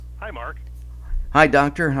Hi, Mark. Hi,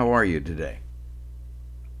 doctor. How are you today?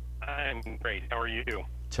 I'm great. How are you?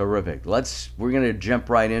 Terrific. We're going to jump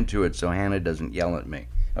right into it so Hannah doesn't yell at me.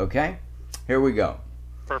 Okay? Here we go.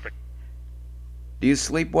 Perfect. Do you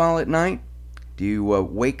sleep well at night? Do you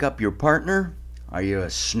wake up your partner? Are you a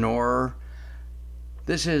snorer?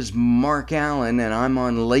 This is Mark Alyn, and I'm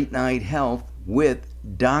on Late Night Health with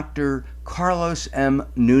Dr. Carlos M.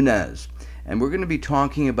 Nunez. And we're going to be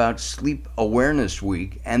talking about Sleep Awareness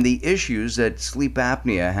Week and the issues that sleep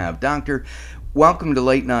apnea have. Doctor, welcome to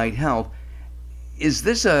Late Night Health. Is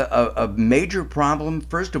this a major problem?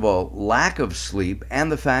 First of all, lack of sleep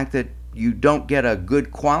and the fact that you don't get a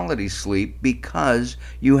good quality sleep because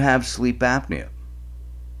you have sleep apnea.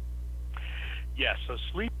 Yes, so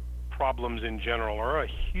sleep problems in general are a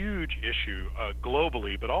huge issue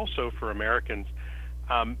globally, but also for Americans.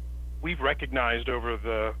 We've recognized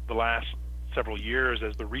over the last several years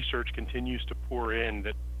as the research continues to pour in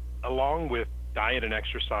that along with diet and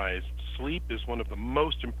exercise, sleep is one of the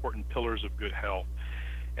most important pillars of good health.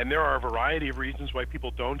 And there are a variety of reasons why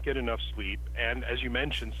people don't get enough sleep. And as you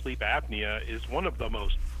mentioned, sleep apnea is one of the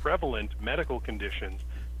most prevalent medical conditions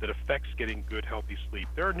that affects getting good, healthy sleep.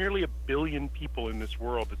 There are nearly 1 billion people in this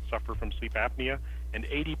world that suffer from sleep apnea, and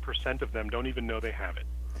 80% of them don't even know they have it.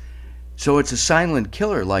 So it's a silent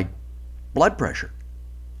killer like blood pressure.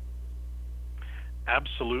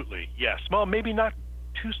 Absolutely, yes. Well, maybe not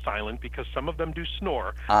too silent because some of them do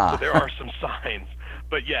snore, so there Ah, are some signs.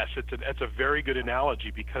 But yes, it's a very good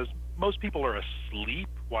analogy because most people are asleep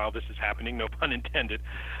while this is happening, no pun intended,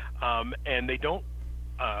 and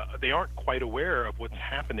they aren't quite aware of what's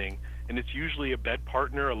happening. And it's usually a bed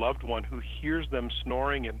partner, a loved one who hears them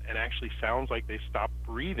snoring and actually sounds like they stop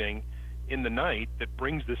breathing in the night that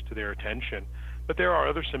brings this to their attention. But there are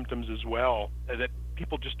other symptoms as well that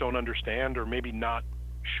people just don't understand or maybe not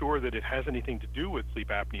sure that it has anything to do with sleep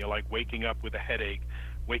apnea, like waking up with a headache,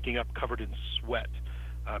 waking up covered in sweat,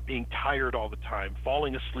 being tired all the time,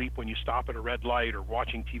 falling asleep when you stop at a red light or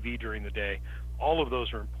watching TV during the day. All of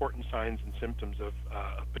those are important signs and symptoms of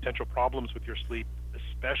potential problems with your sleep,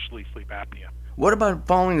 especially sleep apnea. what about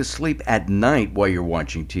falling asleep at night while you're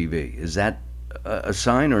watching TV? Is that a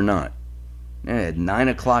sign or not? At 9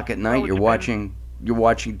 o'clock at night, Well, it depends. you're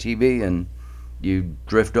watching TV and you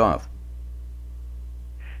drift off.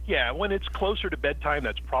 Yeah, when it's closer to bedtime,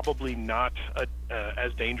 that's probably not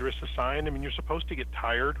as dangerous a sign. I mean, you're supposed to get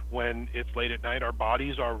tired when it's late at night. Our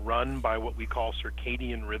bodies are run by what we call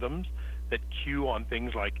circadian rhythms that cue on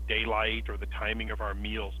things like daylight or the timing of our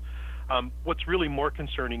meals. What's really more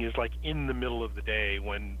concerning is like in the middle of the day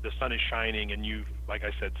when the sun is shining and you, like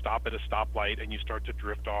I said, stop at a stoplight and you start to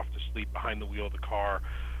drift off to sleep behind the wheel of the car,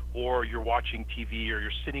 or you're watching TV or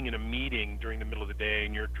you're sitting in a meeting during the middle of the day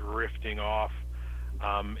and you're drifting off.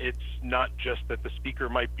 It's not just that the speaker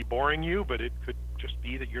might be boring you, but it could just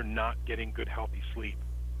be that you're not getting good, healthy sleep.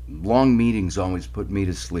 Long meetings always put me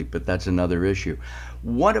to sleep, but that's another issue.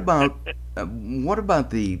 What about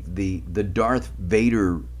the Darth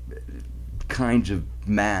Vader kinds of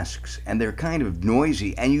masks? And they're kind of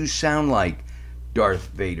noisy, and you sound like Darth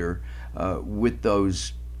Vader with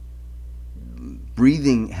those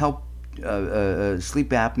breathing help sleep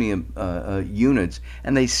apnea units,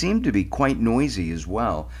 and they seem to be quite noisy as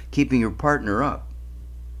well, keeping your partner up.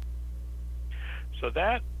 So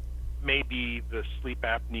that may be the sleep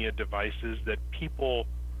apnea devices that people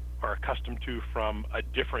are accustomed to from a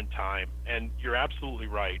different time. And you're absolutely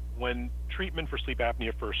right. When treatment for sleep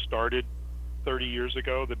apnea first started 30 years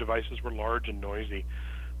ago, the devices were large and noisy.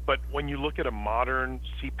 But when you look at a modern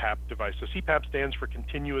CPAP device, so CPAP stands for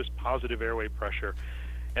continuous positive airway pressure.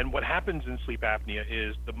 And what happens in sleep apnea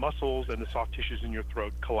is the muscles and the soft tissues in your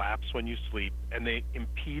throat collapse when you sleep, and they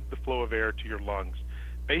impede the flow of air to your lungs.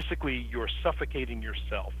 Basically, you're suffocating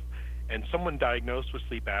yourself. And someone diagnosed with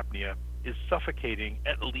sleep apnea is suffocating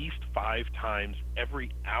at least 5 times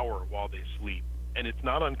every hour while they sleep. And it's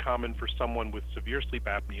not uncommon for someone with severe sleep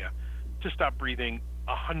apnea to stop breathing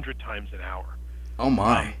 100 times an hour. Oh Um,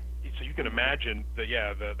 my. so you can imagine the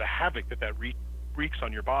havoc that wreaks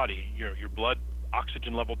on your body. Your blood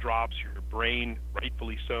oxygen level drops, your brain,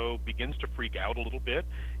 rightfully so, begins to freak out a little bit,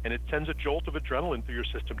 and it sends a jolt of adrenaline through your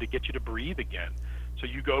system to get you to breathe again. So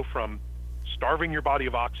you go from starving your body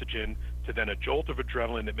of oxygen to then a jolt of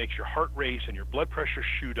adrenaline that makes your heart race and your blood pressure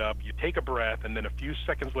shoot up. You take a breath, and then a few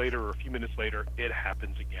seconds later or a few minutes later, it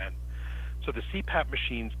happens again. So the CPAP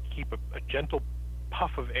machines keep a gentle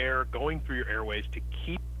puff of air going through your airways to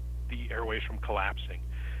keep the airways from collapsing.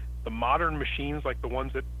 The modern machines like the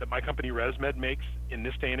ones that my company ResMed makes in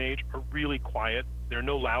this day and age are really quiet. They're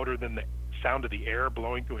no louder than the sound of the air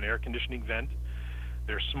blowing through an air conditioning vent.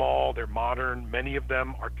 They're small, they're modern. Many of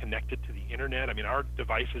them are connected to the internet. I mean, our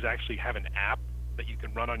devices actually have an app that you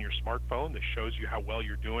can run on your smartphone that shows you how well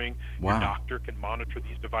you're doing. Your Wow. doctor can monitor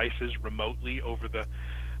these devices remotely over the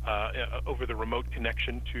remote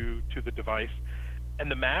connection to the device. And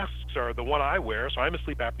the masks are the one I wear. So I'm a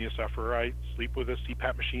sleep apnea sufferer. I sleep with a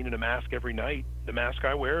CPAP machine and a mask every night. The mask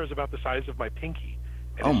I wear is about the size of my pinky,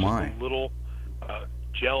 and Oh it's just my. a little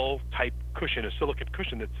gel type cushion, a silicone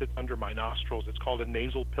cushion that sits under my nostrils. It's called a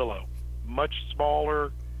nasal pillow. Much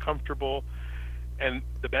smaller, comfortable, and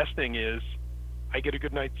the best thing is I get a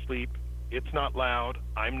good night's sleep. It's not loud.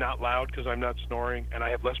 I'm not loud because I'm not snoring, and I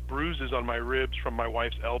have less bruises on my ribs from my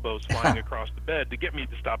wife's elbows flying across the bed to get me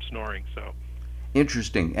to stop snoring. So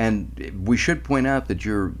Interesting. And we should point out that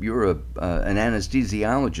you're an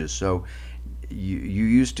anesthesiologist, so you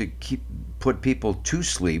used to put people to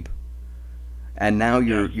sleep, and now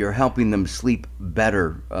yes, you're helping them sleep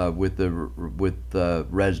better with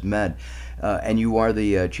ResMed, and you are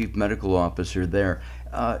the chief medical officer there.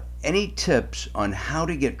 Any tips on how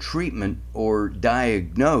to get treatment or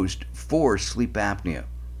diagnosed for sleep apnea?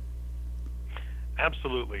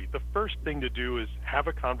 absolutely. The first thing to do is have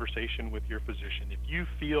a conversation with your physician. If you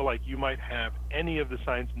feel like you might have any of the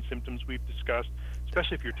signs and symptoms we've discussed,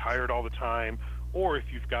 especially if you're tired all the time, or if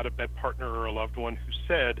you've got a bed partner or a loved one who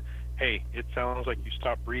said, hey, it sounds like you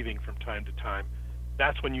stop breathing from time to time,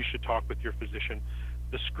 that's when you should talk with your physician.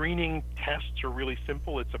 The screening tests are really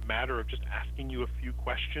simple. It's a matter of just asking you a few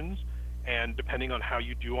questions, and depending on how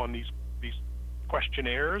you do on these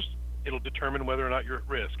questionnaires, it'll determine whether or not you're at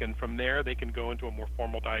risk. And from there, they can go into a more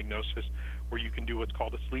formal diagnosis where you can do what's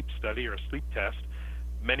called a sleep study or a sleep test.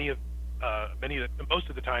 Most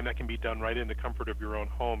of the time, that can be done right in the comfort of your own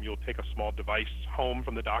home. You'll take a small device home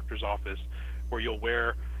from the doctor's office, where you'll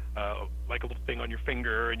wear like a little thing on your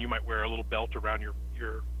finger, and you might wear a little belt around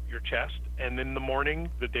your chest. And then in the morning,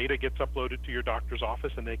 the data gets uploaded to your doctor's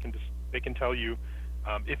office, and they can tell you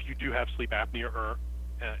if you do have sleep apnea or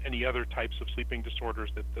any other types of sleeping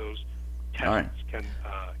disorders that those All right. tests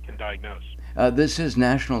can diagnose. This is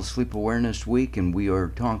National Sleep Awareness Week, and we are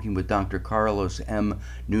talking with Dr. Carlos M.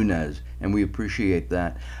 Nunez, and we appreciate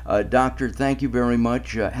that. Doctor, thank you very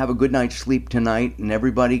much. Have a good night's sleep tonight, and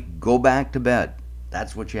everybody go back to bed.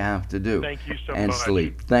 That's what you have to do. Thank you so And much.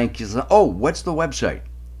 sleep. Thank you. Oh, what's the website?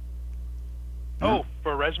 Oh,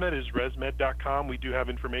 for ResMed is resmed.com. We do have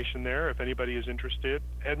information there if anybody is interested.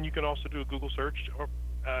 And you can also do a Google search. Or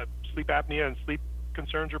sleep apnea and sleep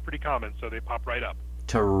concerns are pretty common, so they pop right up.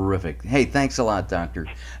 Terrific. Hey, thanks a lot, Doctor.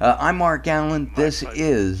 I'm Mark Alyn. My This pleasure.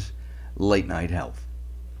 is Late Night Health.